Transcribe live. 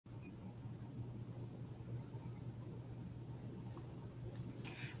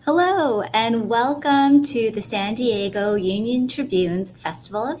Hello, and welcome to the San Diego Union-Tribune's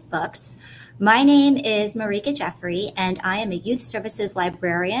Festival of Books. My name is Marika Jeffery, and I am a youth services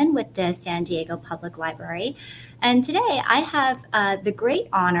librarian with the San Diego Public Library. And today I have the great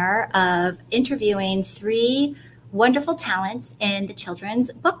honor of interviewing three wonderful talents in the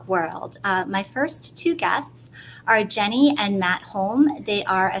children's book world. My first two guests are Jenny and Matt Holm. They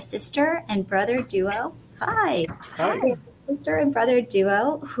are a sister and brother duo. Hi. Hi. Sister and brother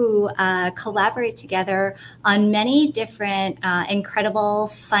duo who collaborate together on many different incredible,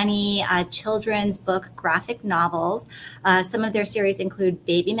 funny children's book graphic novels. Some of their series include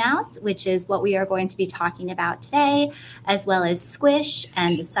Babymouse, which is what we are going to be talking about today, as well as Squish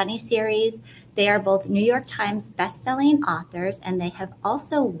and the Sunny series. They are both New York Times bestselling authors, and they have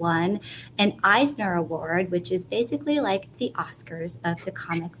also won an Eisner Award, which is basically like the Oscars of the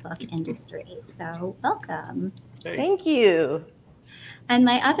comic book industry. So welcome. Thank you. And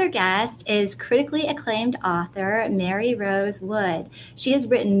my other guest is critically acclaimed author Maryrose Wood. She has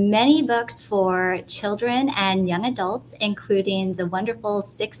written many books for children and young adults, including the wonderful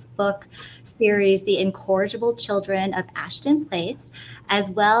 6-book series, The Incorrigible Children of Ashton Place,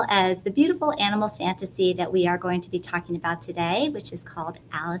 as well as the beautiful animal fantasy that we are going to be talking about today, which is called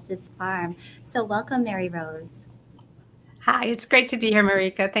Alice's Farm. So welcome, Maryrose. Hi, it's great to be here,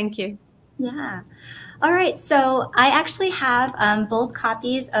 Marika. Thank you. Yeah. All right, so I actually have both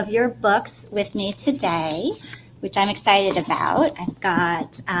copies of your books with me today, which I'm excited about. I've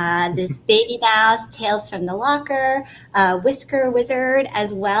got this Babymouse, Tales from the Locker, Whisker Wizard,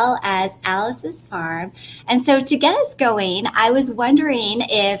 as well as Alice's Farm. And so to get us going, I was wondering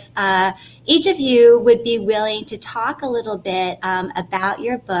if each of you would be willing to talk a little bit about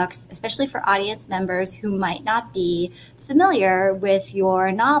your books, especially for audience members who might not be familiar with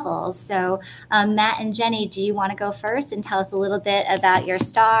your novels. So Matt and Jenny, do you want to go first and tell us a little bit about your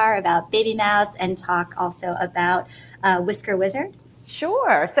star, about Babymouse, and talk also about Whisker Wizard?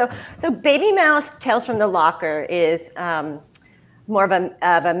 Sure. So Babymouse, Tales from the Locker is more of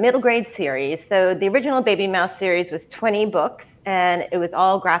a middle grade series. So the original Babymouse series was 20 books, and it was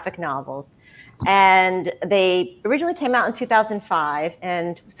all graphic novels. And they originally came out in 2005.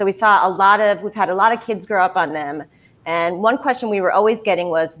 And so we've had a lot of kids grow up on them. And one question we were always getting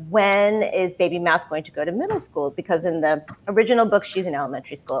was, when is Babymouse going to go to middle school? Because in the original book, she's in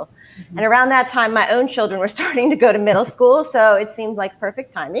elementary school. Mm-hmm. And around that time, my own children were starting to go to middle school. So it seemed like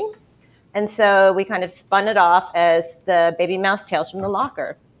perfect timing. And so we kind of spun it off as the Babymouse Tales from the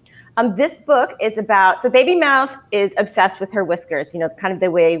Locker. This book is about, so Babymouse is obsessed with her whiskers, kind of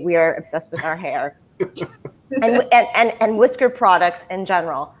the way we are obsessed with our hair and whisker products in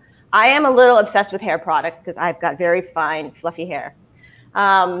general. I am a little obsessed with hair products because I've got very fine, fluffy hair.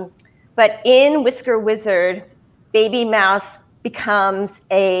 But in Whisker Wizard, Babymouse becomes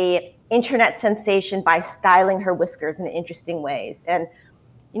an internet sensation by styling her whiskers in interesting ways. And,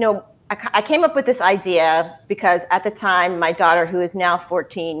 I came up with this idea because at the time, my daughter, who is now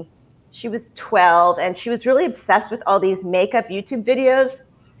 14, she was 12, and she was really obsessed with all these makeup YouTube videos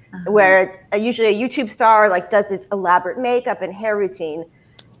where usually a YouTube star does this elaborate makeup and hair routine.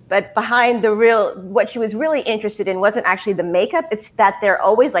 But behind what she was really interested in wasn't actually the makeup. It's that they're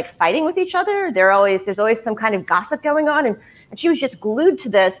always fighting with each other. There's always some kind of gossip going on. And she was just glued to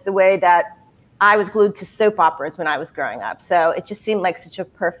this the way that I was glued to soap operas when I was growing up. So it just seemed like such a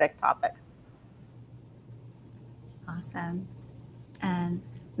perfect topic. Awesome. And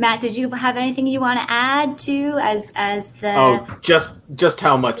Matt, did you have anything you want to add to as the? Oh, just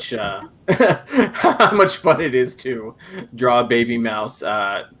how much how much fun it is to draw Babymouse,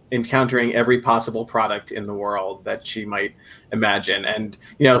 encountering every possible product in the world that she might imagine, and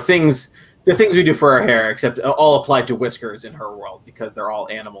the things we do for our hair, except all applied to whiskers in her world because they're all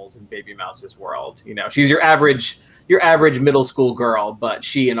animals in Babymouse's world. She's your average middle school girl, but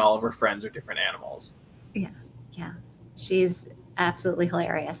she and all of her friends are different animals. Yeah, she's absolutely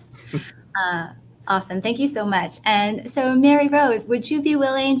hilarious. Awesome. Thank you so much. And so, Maryrose, would you be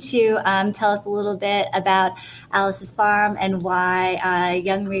willing to tell us a little bit about Alice's Farm and why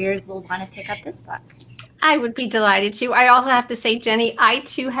young readers will want to pick up this book? I would be delighted to. I also have to say, Jenny, I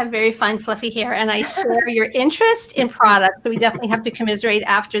too have very fine, fluffy hair, and I share your interest in products. So we definitely have to commiserate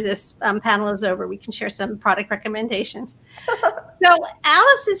after this panel is over. We can share some product recommendations. So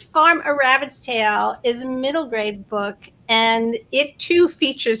Alice's Farm, A Rabbit's Tale is a middle grade book, and it too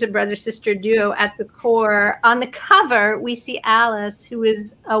features a brother-sister duo at the core. On the cover, we see Alice, who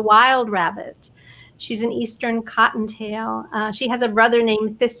is a wild rabbit. She's an eastern cottontail. She has a brother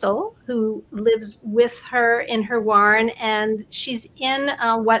named Thistle who lives with her in her warren, and she's in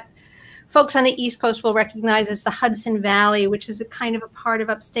what folks on the East Coast will recognize as the Hudson Valley, which is a kind of a part of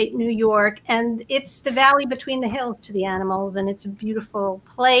upstate New York. And it's the valley between the hills to the animals. And it's a beautiful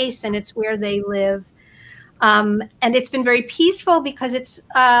place, and it's where they live. And it's been very peaceful because it's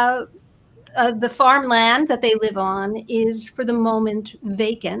the farmland that they live on is for the moment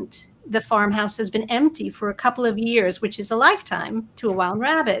vacant. The farmhouse has been empty for a couple of years, which is a lifetime to a wild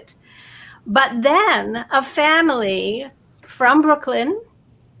rabbit. But then a family from Brooklyn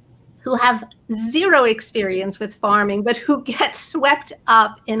who have zero experience with farming, but who get swept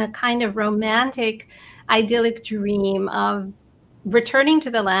up in a kind of romantic, idyllic dream of returning to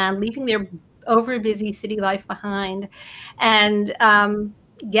the land, leaving their over-busy city life behind, and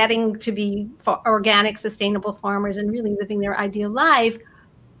getting to be organic, sustainable farmers and really living their ideal life,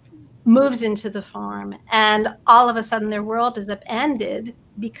 moves into the farm. And all of a sudden their world is upended,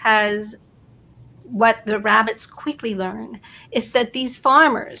 because what the rabbits quickly learn is that these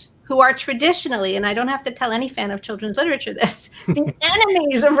farmers, who are traditionally, and I don't have to tell any fan of children's literature this, the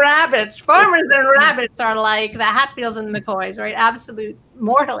enemies of rabbits. Farmers and rabbits are like the Hatfields and the McCoys, right? Absolute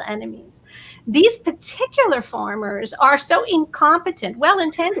mortal enemies. These particular farmers are so incompetent,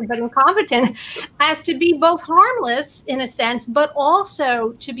 well-intended, but incompetent, as to be both harmless in a sense, but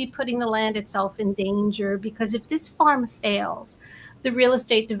also to be putting the land itself in danger. Because if this farm fails, the real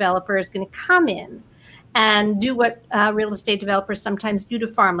estate developer is going to come in and do what real estate developers sometimes do to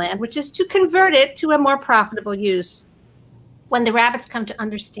farmland, which is to convert it to a more profitable use. When the rabbits come to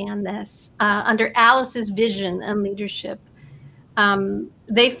understand this, under Alice's vision and leadership,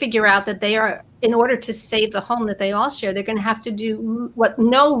 they figure out that they are, in order to save the home that they all share, they're going to have to do what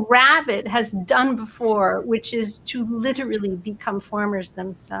no rabbit has done before, which is to literally become farmers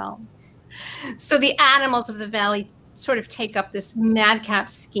themselves. So the animals of the valley sort of take up this madcap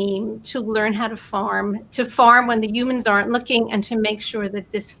scheme to learn how to farm when the humans aren't looking, and to make sure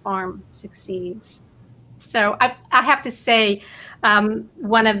that this farm succeeds. So I have to say,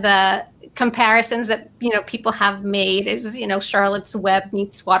 one of the comparisons that people have made is Charlotte's Web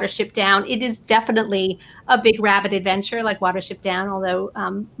meets Watership Down. It is definitely a big rabbit adventure like Watership Down, although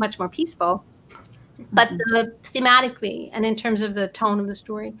much more peaceful. But thematically, and in terms of the tone of the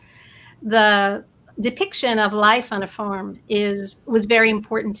story, the depiction of life on a farm was very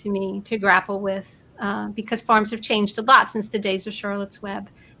important to me to grapple with, because farms have changed a lot since the days of Charlotte's Web,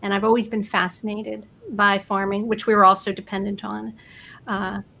 and I've always been fascinated by farming, which we were also dependent on.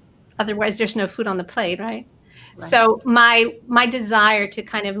 Otherwise, there's no food on the plate, right? So my desire to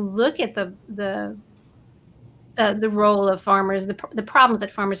kind of look at the role of farmers, the problems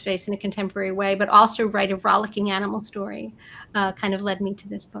that farmers face in a contemporary way, but also write a rollicking animal story, kind of led me to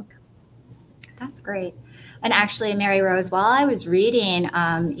this book. That's great. And actually, Maryrose, while I was reading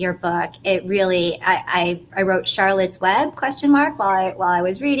your book, it really, I wrote Charlotte's Web ? While I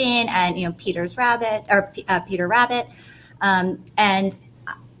was reading, and Peter Rabbit. And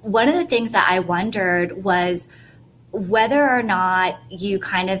one of the things that I wondered was whether or not you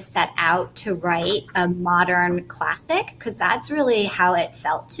kind of set out to write a modern classic, because that's really how it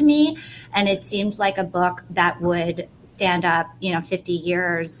felt to me. And it seemed like a book that would stand up, 50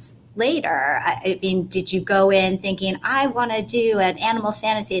 years later. I mean, did you go in thinking, I want to do an animal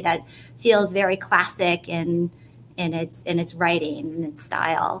fantasy that feels very classic in its writing and its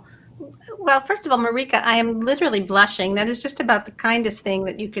style? Well, first of all, Marika, I am literally blushing. That is just about the kindest thing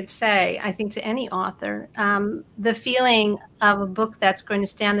that you could say, I think, to any author. The feeling of a book that's going to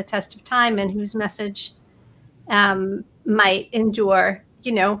stand the test of time and whose message might endure,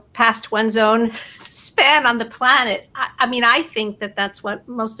 past one's own span on the planet. I mean, I think that that's what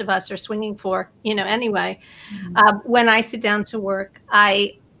most of us are swinging for, anyway. When I sit down to work,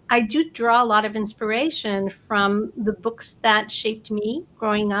 I do draw a lot of inspiration from the books that shaped me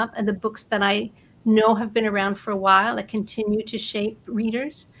growing up, and the books that I know have been around for a while, that continue to shape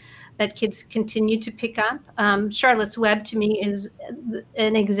readers, that kids continue to pick up. Charlotte's Web to me is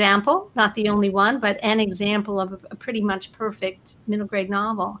an example, not the only one, but an example of a pretty much perfect middle grade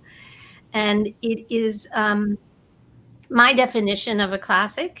novel. And it is my definition of a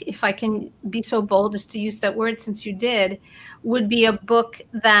classic, if I can be so bold as to use that word since you did, would be a book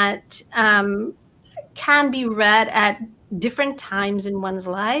that can be read at different times in one's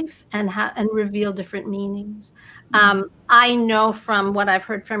life and reveal different meanings. I know from what I've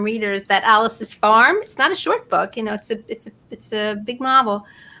heard from readers that Alice's Farm, it's not a short book, it's a big novel,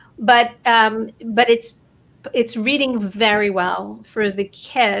 but it's reading very well for the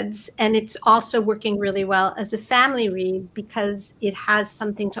kids, and it's also working really well as a family read because it has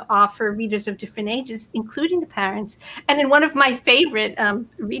something to offer readers of different ages, including the parents. And in one of my favorite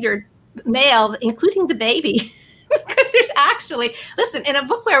reader mails, including the baby, Because there's actually, listen, in a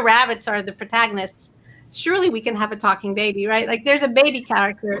book where rabbits are the protagonists, surely we can have a talking baby, right? Like there's a baby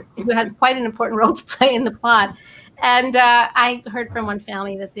character who has quite an important role to play in the plot. And I heard from one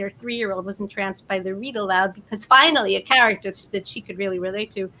family that their 3-year-old was entranced by the read aloud because finally a character that she could really relate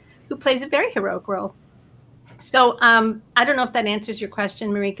to, who plays a very heroic role. So I don't know if that answers your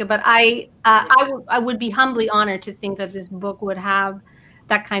question, Marika, but I would be humbly honored to think that this book would have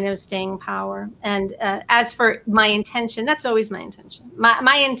that kind of staying power. And as for my intention, that's always my intention.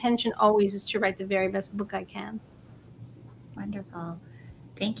 My intention always is to write the very best book I can. Wonderful.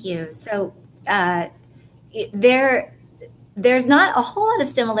 Thank you. So there's not a whole lot of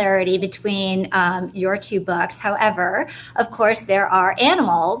similarity between your two books. However, of course, there are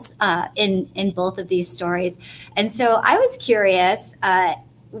animals in both of these stories. And so I was curious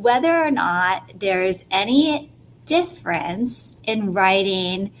whether or not there's any difference in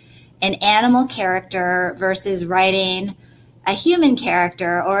writing an animal character versus writing a human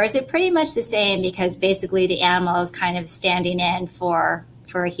character, or is it pretty much the same because basically the animal is kind of standing in for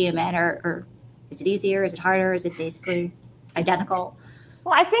a human, or is it easier? Is it harder? Is it basically identical?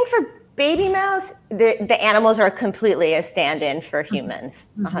 Well, I think for Babymouse, the animals are completely a stand-in for humans,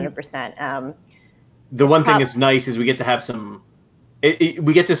 100%. The one thing that's nice is we get to have some,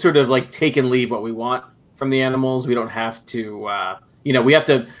 we get to sort of like take and leave what we want from the animals. We don't have to, we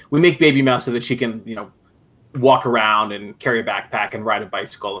make Babymouse so that she can, walk around and carry a backpack and ride a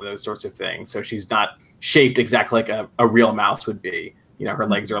bicycle and those sorts of things. So she's not shaped exactly like a real mouse would be. Her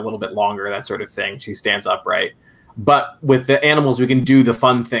legs are a little bit longer, that sort of thing. She stands upright. But with the animals, we can do the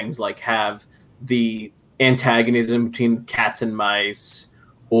fun things like have the antagonism between cats and mice,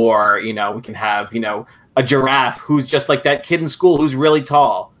 or, we can have, a giraffe who's just like that kid in school who's really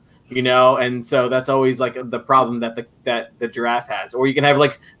tall, and so that's always like the problem that the giraffe has. Or you can have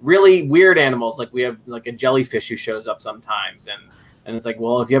like really weird animals, like we have like a jellyfish who shows up sometimes, and it's like,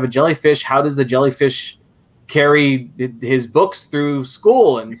 well, if you have a jellyfish, how does the jellyfish carry his books through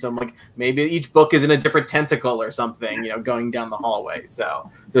school? And so I'm like, maybe each book is in a different tentacle or something, going down the hallway. So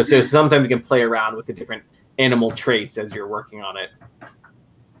sometimes you can play around with the different animal traits as you're working on it.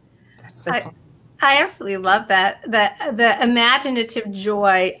 That's so fun. I absolutely love that. The imaginative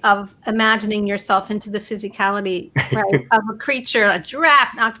joy of imagining yourself into the physicality, right, of a creature, a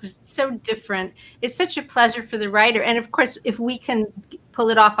giraffe, an octopus, so different. It's such a pleasure for the writer. And of course, if we can pull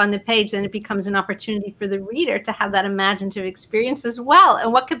it off on the page, then it becomes an opportunity for the reader to have that imaginative experience as well.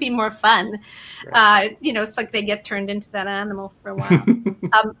 And what could be more fun? Right. It's like they get turned into that animal for a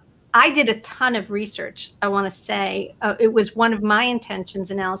while. I did a ton of research, I want to say. It was one of my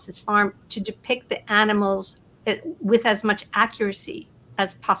intentions in Alice's Farm to depict the animals with as much accuracy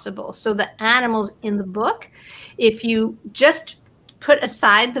as possible. So the animals in the book, if you just put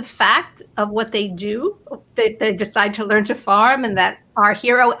aside the fact of what they do, they decide to learn to farm, and that our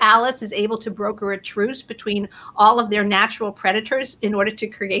hero Alice is able to broker a truce between all of their natural predators in order to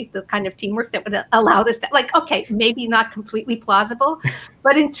create the kind of teamwork that would allow this to, okay, maybe not completely plausible,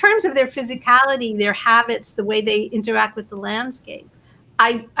 but in terms of their physicality, their habits, the way they interact with the landscape,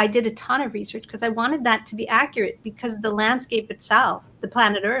 I did a ton of research because I wanted that to be accurate, because the landscape itself, the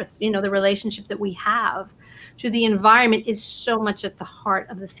planet Earth, the relationship that we have to the environment is so much at the heart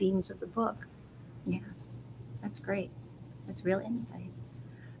of the themes of the book. Yeah, that's great. That's real insight.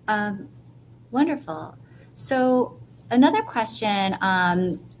 Wonderful. So another question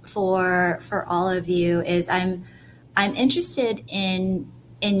for all of you is I'm interested in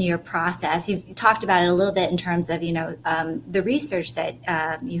your process. You've talked about it a little bit in terms of the research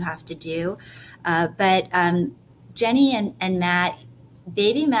that you have to do, but Jenny and Matt,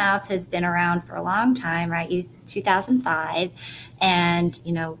 Babymouse has been around for a long time, right? 2005, and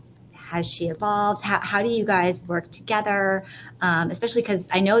has she evolved? How do you guys work together? Especially because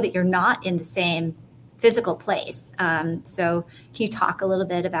I know that you're not in the same physical place. So can you talk a little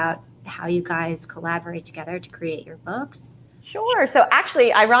bit about how you guys collaborate together to create your books? Sure. So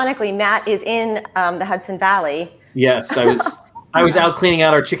actually, ironically, Matt is in the Hudson Valley. Yes, I was out cleaning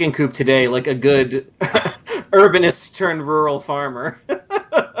out our chicken coop today, like a good urbanist turned rural farmer.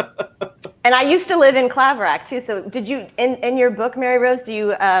 And I used to live in Claverack too. So did you, in your book, Maryrose, do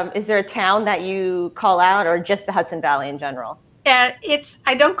you, is there a town that you call out, or just the Hudson Valley in general?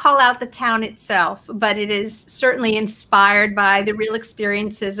 I don't call out the town itself, but it is certainly inspired by the real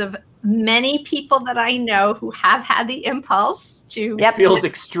experiences of many people that I know who have had the impulse to. It feels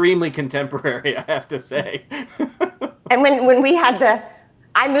extremely contemporary, I have to say. And when we had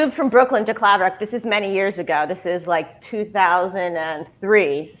I moved from Brooklyn to Claverack. This is many years ago. This is like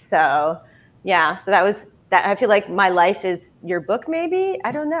 2003. So yeah, so that was that I feel like my life is your book, maybe.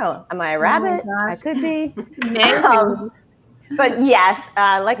 I don't know. Am I a rabbit? I could be. Maybe. But yes,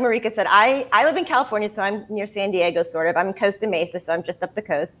 like Marika said, I live in California, so I'm near San Diego, sort of. I'm in Costa Mesa, so I'm just up the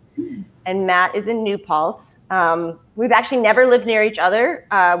coast. And Matt is in New Paltz. We've actually never lived near each other.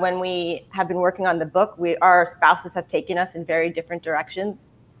 When we have been working on the book, our spouses have taken us in very different directions.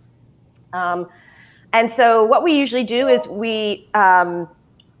 And so what we usually do is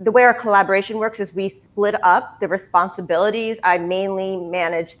the way our collaboration works is we split up the responsibilities. I mainly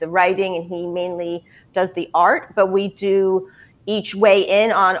manage the writing and he mainly does the art, but we do each weigh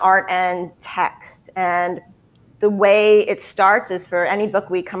in on art and text. And the way it starts is for any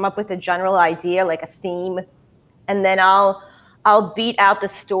book, we come up with a general idea, like a theme, and then I'll beat out the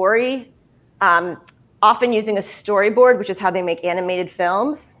story, often using a storyboard, which is how they make animated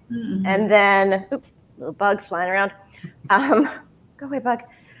films. Mm-hmm. And then, oops, little bug flying around. Go away, bug.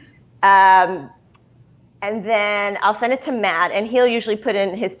 And then I'll send it to Matt, and he'll usually put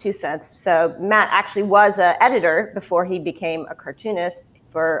in his 2 cents. So Matt actually was an editor before he became a cartoonist,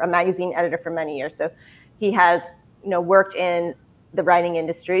 for a magazine editor for many years. So he has, worked in the writing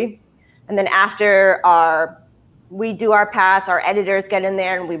industry. And then after we do our pass, our editors get in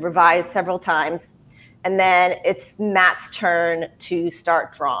there and we revise several times. And then it's Matt's turn to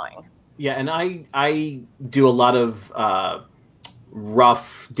start drawing. Yeah, and I do a lot of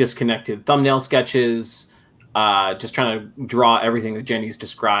rough, disconnected thumbnail sketches, just trying to draw everything that Jenny's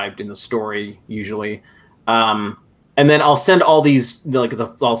described in the story usually. And then I'll send all these,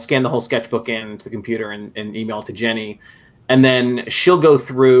 I'll scan the whole sketchbook into the computer and email it to Jenny. And then she'll go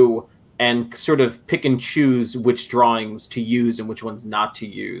through and sort of pick and choose which drawings to use and which ones not to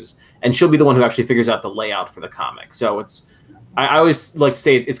use. And she'll be the one who actually figures out the layout for the comic. So I always like to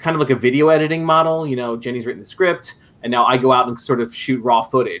say it's kind of like a video editing model. Jenny's written the script, and now I go out and sort of shoot raw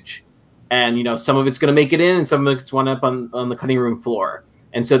footage. And, some of it's going to make it in and some of it's one up on the cutting room floor.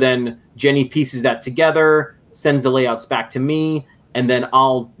 And so then Jenny pieces that together, sends the layouts back to me, and then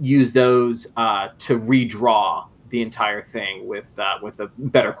I'll use those to redraw the entire thing with a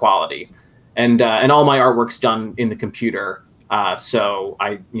better quality. And all my artwork's done in the computer. So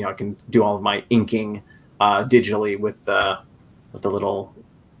I can do all of my inking digitally with the little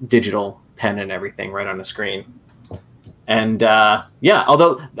digital pen and everything right on the screen. And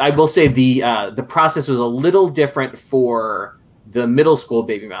although I will say the process was a little different for the middle school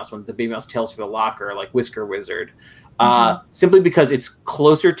Babymouse ones, the Babymouse Tales for the Locker, like Whisker Wizard, simply because it's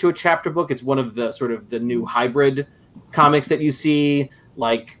closer to a chapter book. It's one of the sort of the new hybrid comics that you see,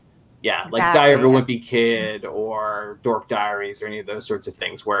 like Diary of a Wimpy Kid or Dork Diaries or any of those sorts of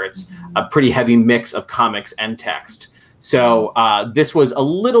things, where it's a pretty heavy mix of comics and text. So this was a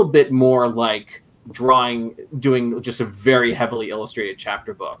little bit more like doing just a very heavily illustrated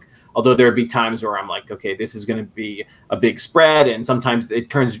chapter book. Although there'd be times where I'm like, okay, this is going to be a big spread, and sometimes it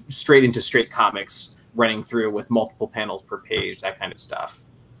turns straight into straight comics running through with multiple panels per page, that kind of stuff.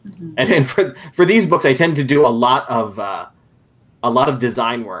 Mm-hmm. And then for these books, I tend to do a lot of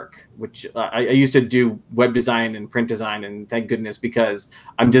design work, which I used to do web design and print design, and thank goodness, because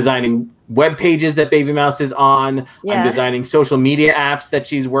I'm designing web pages that Babymouse is on. Yeah. I'm designing social media apps that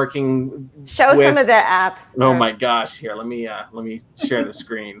she's working Show with. Some of the apps. Oh my gosh! Here, let me share the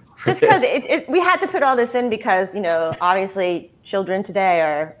screen. Just because we had to put all this in because obviously children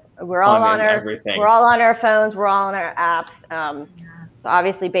today we're all on our phones, we're all on our apps. So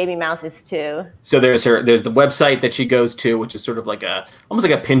obviously Babymouse is too. So there's the website that she goes to, which is sort of like almost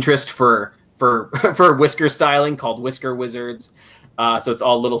like a Pinterest for Whisker styling, called Whisker Wizards. So it's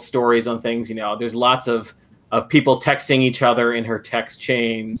all little stories on things. There's lots of people texting each other in her text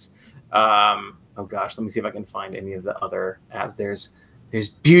chains. Oh gosh, let me see if I can find any of the other apps. There's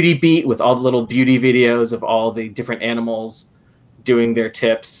Beauty Beat with all the little beauty videos of all the different animals doing their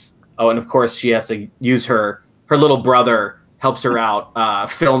tips. Oh, and of course she has to use her little brother helps her out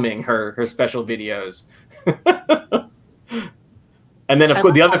filming her special videos. And then, of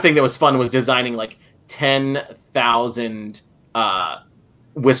course, the other thing that was fun was designing like 10,000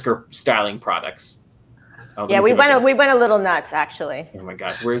 Whisker styling products. Oh, yeah, we went a little nuts, actually. Oh my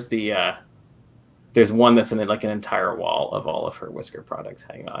gosh, where's the? There's one that's in like an entire wall of all of her Whisker products.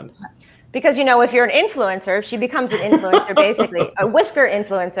 Hang on. Because if you're an influencer, she becomes an influencer, basically a Whisker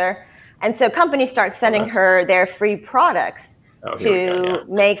influencer, and so companies start sending her their free products to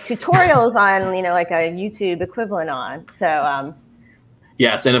make tutorials on, like a YouTube equivalent on. So.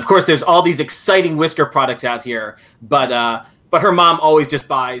 Yes, and of course, there's all these exciting Whisker products out here, but her mom always just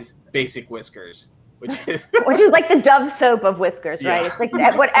buys basic Whiskers, which is like the Dove soap of Whiskers, right? It's like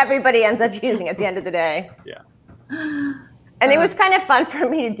what everybody ends up using at the end of the day. Yeah. And it was kind of fun for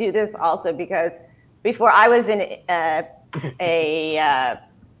me to do this also because before I was a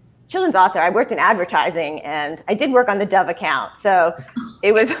children's author, I worked in advertising, and I did work on the Dove account. So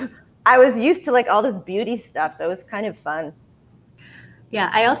I was used to like all this beauty stuff. So it was kind of fun. Yeah,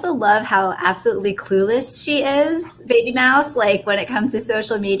 I also love how absolutely clueless she is, Babymouse, like when it comes to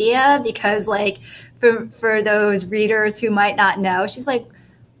social media, because like for those readers who might not know, she's like,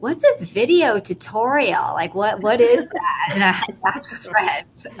 what's a video tutorial? Like what is that? And I had to ask a friend.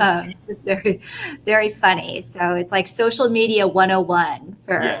 It's just very, very funny. So it's like social media 101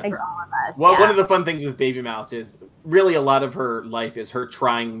 for all of us. Well, one of the fun things with Babymouse is really a lot of her life is her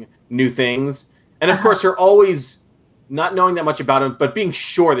trying new things. And of course, her always not knowing that much about it, but being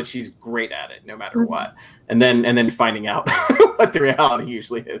sure that she's great at it no matter what. And then finding out what the reality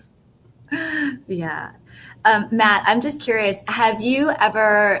usually is. Yeah. Matt, I'm just curious, have you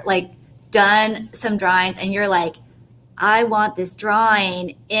ever like done some drawings and you're like, I want this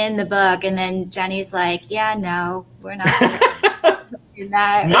drawing in the book, and then Jenny's like, yeah, no, we're not doing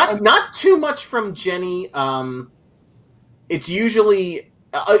that. Not too much from Jenny. It's usually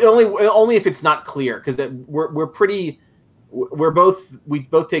only if it's not clear, because we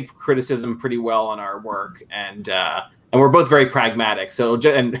both take criticism pretty well on our work, and we're both very pragmatic. So,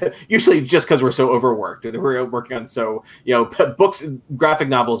 and usually just because we're so overworked, we're working on books, graphic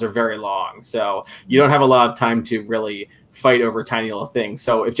novels are very long, so you don't have a lot of time to really fight over tiny little things.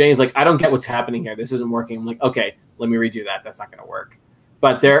 So if Jenny's like, I don't get what's happening here, this isn't working, I'm like, okay, let me redo that. That's not going to work.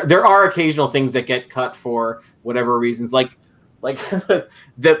 But there are occasional things that get cut for whatever reasons, like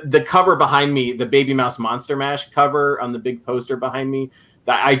the cover behind me, the Babymouse Monster Mash cover on the big poster behind me.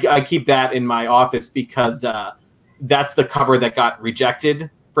 I keep that in my office because that's the cover that got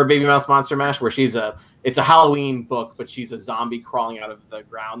rejected for Babymouse Monster Mash, where it's a Halloween book, but she's a zombie crawling out of the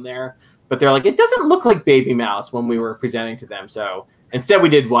ground there. But they're like, it doesn't look like Babymouse when we were presenting to them. So instead we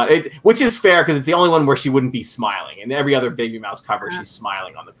did one, which is fair because it's the only one where she wouldn't be smiling. And every other Babymouse cover, she's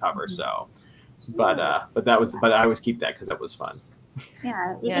smiling on the cover. So, but I always keep that because that was fun.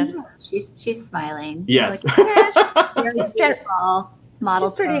 Yeah, even here, she's smiling. Yes. Like, very beautiful.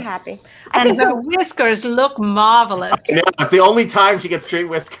 Model, pretty happy. And the whiskers look marvelous. I know, it's the only time she gets straight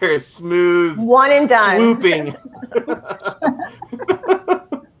whiskers, smooth, one and done, swooping.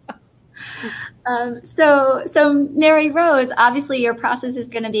 So Maryrose, obviously your process is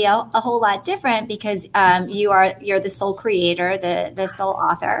going to be a whole lot different because you're the sole creator, the sole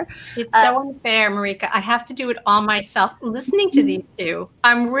author. It's so unfair, Marika. I have to do it all myself. Listening to these two,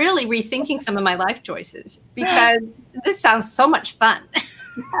 I'm really rethinking some of my life choices because this sounds so much fun.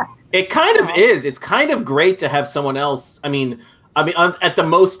 It kind of is. It's kind of great to have someone else. I mean, at the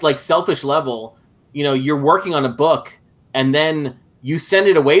most like selfish level, you're working on a book and then you send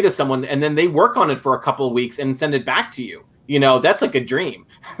it away to someone and then they work on it for a couple of weeks and send it back to you. That's like a dream.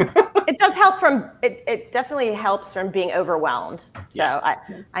 It does help it definitely helps from being overwhelmed. So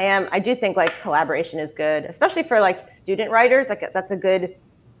I do think like collaboration is good, especially for like student writers. Like that's a good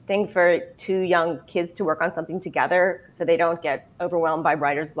thing for two young kids to work on something together so they don't get overwhelmed by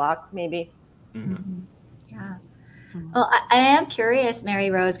writer's block maybe. Mm-hmm. Yeah. Well, I am curious,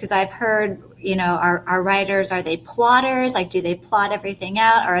 Maryrose, because I've heard, our writers, are they plotters? Like, do they plot everything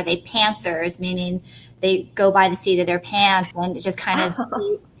out? Or are they pantsers, meaning they go by the seat of their pants and just kind of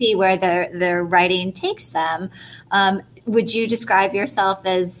see where their writing takes them? Would you describe yourself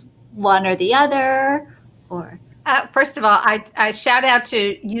as one or the other? Or first of all, I shout out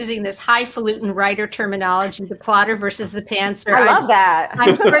to using this highfalutin writer terminology, the plotter versus the pantser. I love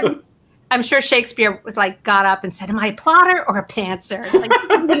that. I'm sure Shakespeare got up and said, am I a plotter or a pantser? It's like,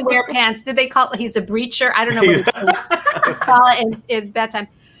 he didn't wear pants. Did they call it, he's a breacher? I don't know what they call it in that time.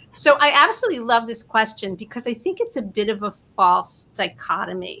 So I absolutely love this question because I think it's a bit of a false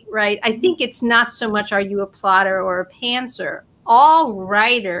dichotomy, right? I think it's not so much, are you a plotter or a pantser? All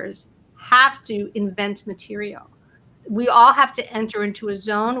writers have to invent material. We all have to enter into a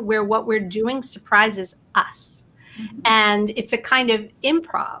zone where what we're doing surprises us. And it's a kind of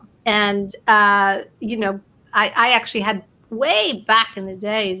improv. And, I actually had way back in the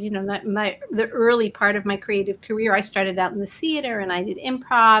days, the early part of my creative career, I started out in the theater and I did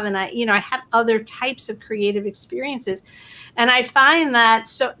improv and I had other types of creative experiences. And I find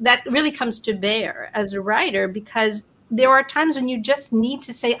that that really comes to bear as a writer because there are times when you just need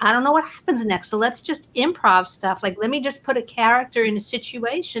to say, I don't know what happens next. So let's just improv stuff. Like, let me just put a character in a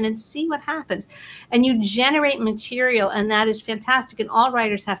situation and see what happens. And you generate material, and that is fantastic. And all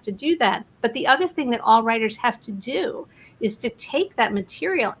writers have to do that. But the other thing that all writers have to do is to take that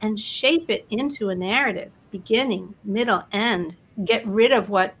material and shape it into a narrative, beginning, middle, end, get rid of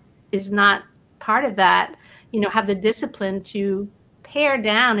what is not part of that, have the discipline to pare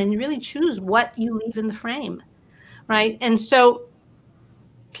down and really choose what you leave in the frame, right? And so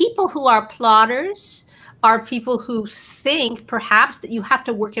people who are plotters are people who think perhaps that you have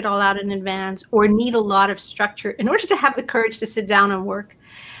to work it all out in advance or need a lot of structure in order to have the courage to sit down and work.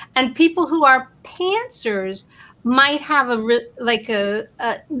 And people who are pantsers might have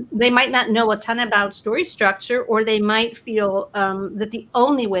they might not know a ton about story structure, or they might feel that the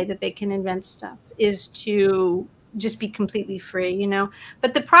only way that they can invent stuff is to just be completely free, you know.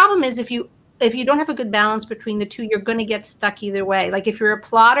 But the problem is if you don't have a good balance between the two, you're going to get stuck either way. Like if you're a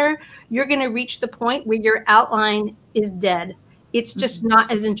plotter, you're going to reach the point where your outline is dead. It's just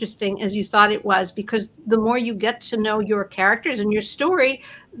not as interesting as you thought it was, because the more you get to know your characters and your story,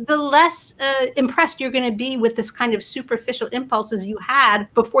 the less impressed you're going to be with this kind of superficial impulses you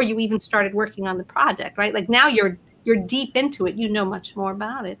had before you even started working on the project, right? Like now you're deep into it, you know much more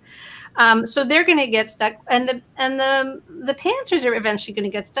about it. So they're going to get stuck, and the pantsers are eventually going to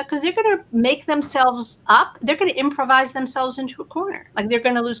get stuck because they're going to make themselves up. They're going to improvise themselves into a corner, like they're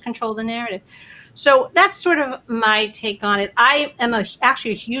going to lose control of the narrative. So that's sort of my take on it. I am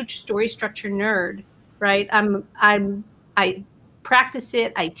actually a huge story structure nerd, right? I practice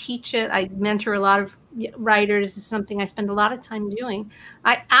it, I teach it, I mentor a lot of writers. It's something I spend a lot of time doing.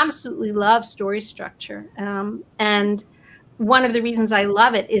 I absolutely love story structure, and one of the reasons I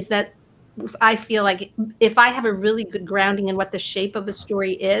love it is that I feel like if I have a really good grounding in what the shape of a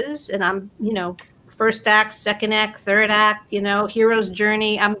story is, and I'm, you know, first act, second act, third act, you know, hero's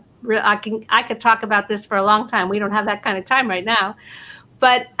journey, I could talk about this for a long time. We don't have that kind of time right now.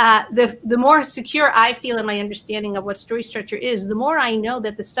 But the more secure I feel in my understanding of what story structure is, the more I know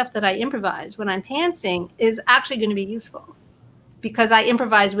that the stuff that I improvise when I'm pantsing is actually going to be useful, because I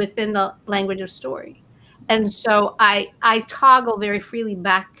improvise within the language of story. And so I toggle very freely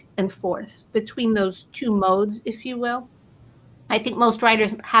back and forth between those two modes, if you will. I think most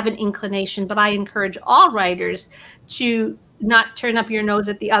writers have an inclination, but I encourage all writers to not turn up your nose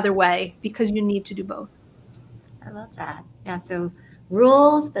at the other way, because you need to do both. I love that. Yeah. So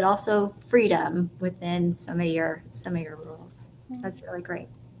rules, but also freedom within some of your rules. That's really great.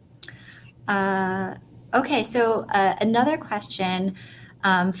 Okay. So another question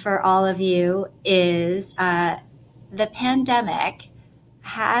for all of you is the pandemic,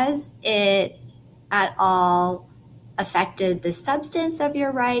 has it at all affected the substance of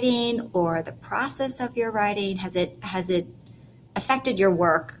your writing or the process of your writing? Has it affected your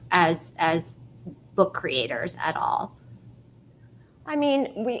work as book creators at all? I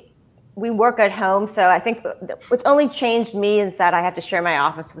mean, we work at home, so I think what's only changed me is that I have to share my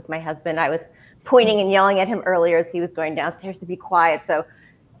office with my husband. I was pointing and yelling at him earlier as he was going downstairs to be quiet. So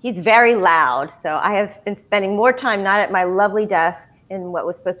he's very loud. So I have been spending more time not at my lovely desk in what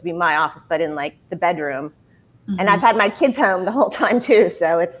was supposed to be my office, but in like the bedroom. And I've had my kids home the whole time too.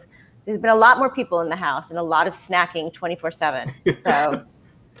 So there's been a lot more people in the house and a lot of snacking 24/7. So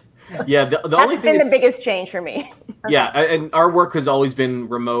yeah, the only thing that's been the biggest change for me. Yeah, and our work has always been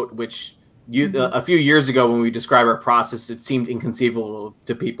remote, which a few years ago when we described our process, it seemed inconceivable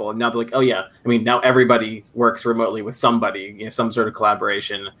to people. And now they're like, oh yeah, I mean, now everybody works remotely with somebody, you know, some sort of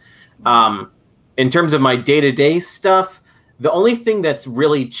collaboration. In terms of my day-to-day stuff, the only thing that's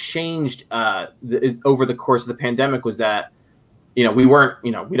really changed over the course of the pandemic was that, you know, we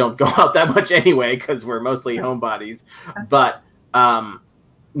don't go out that much anyway because we're mostly homebodies, but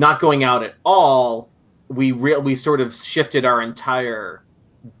not going out at all, we sort of shifted our entire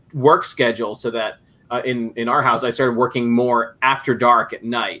work schedule so that in our house, I started working more after dark at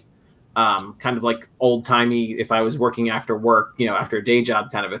night, kind of like old timey. If I was working after work, you know, after a day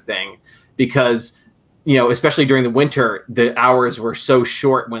job kind of a thing, because, you know, especially during the winter, the hours were so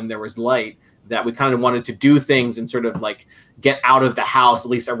short when there was light that we kind of wanted to do things and sort of like get out of the house,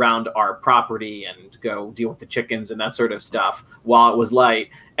 at least around our property, and go deal with the chickens and that sort of stuff while it was light.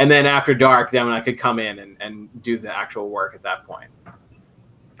 And then after dark, then I could come in and do the actual work at that point.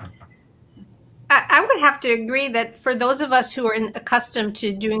 I would have to agree that for those of us who are accustomed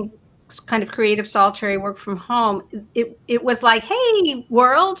to doing kind of creative solitary work from home, it was like, hey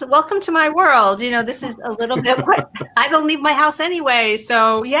world, welcome to my world. You know, this is a little bit what I don't leave my house anyway.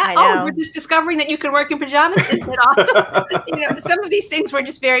 So yeah, oh, we're just discovering that you can work in pajamas. Isn't it awesome? You know, some of these things were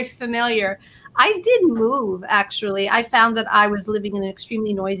just very familiar. I did move, actually. I found that I was living in an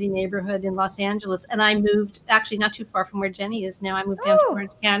extremely noisy neighborhood in Los Angeles, and I moved actually not too far from where Jenny is now. I moved down to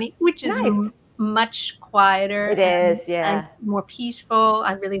Orange County, which is much quieter. It is, yeah. And more peaceful.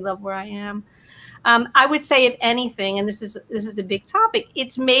 I really love where I am. I would say, if anything, and this is a big topic,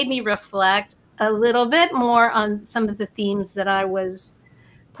 it's made me reflect a little bit more on some of the themes that I was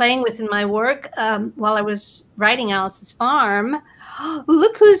playing with in my work while I was writing Alice's Farm.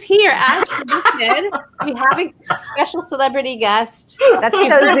 Look who's here. As predicted, we have a special celebrity guest. That's so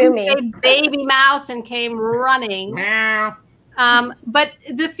zoomy. A baby mouse and came running. But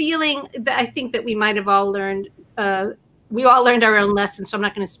the feeling that I think that we might have all learned, we all learned our own lessons, so I'm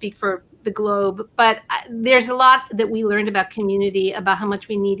not going to speak for the globe, but there's a lot that we learned about community, about how much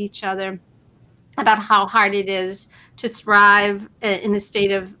we need each other, about how hard it is to thrive in a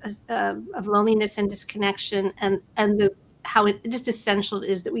state of loneliness and disconnection, and how just essential it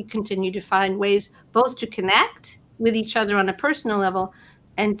is that we continue to find ways both to connect with each other on a personal level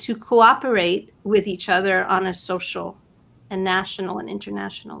and to cooperate with each other on a social and national and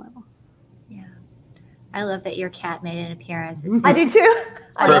international level. Yeah. I love that your cat made an appearance. I do too.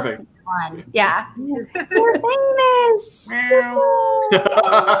 Perfect. Yeah. You're famous.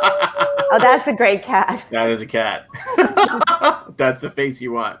 Oh, that's a great cat. That is a cat. That's the face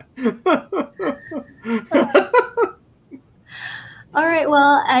you want. All right.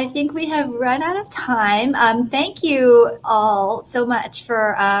 Well, I think we have run out of time. Thank you all so much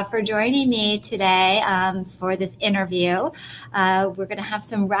for joining me today for this interview. We're going to have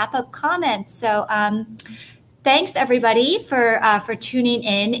some wrap-up comments. So thanks, everybody, for tuning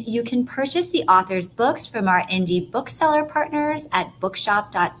in. You can purchase the author's books from our indie bookseller partners at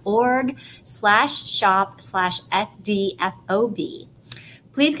bookshop.org/shop/SDFOB.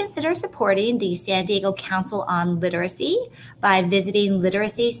 Please consider supporting the San Diego Council on Literacy by visiting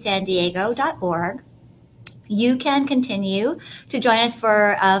literacysandiego.org. You can continue to join us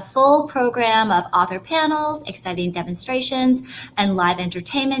for a full program of author panels, exciting demonstrations, and live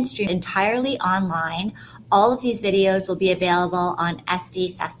entertainment streamed entirely online. All of these videos will be available on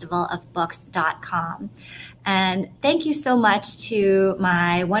sdfestivalofbooks.com. And thank you so much to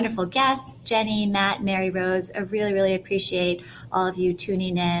my wonderful guests, Jenny, Matt, Maryrose. I really, really appreciate all of you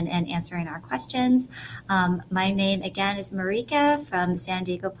tuning in and answering our questions. My name, again, is Marika from the San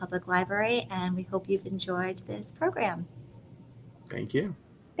Diego Public Library, and we hope you've enjoyed this program. Thank you.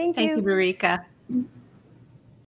 Thank Thank you. you, Marika.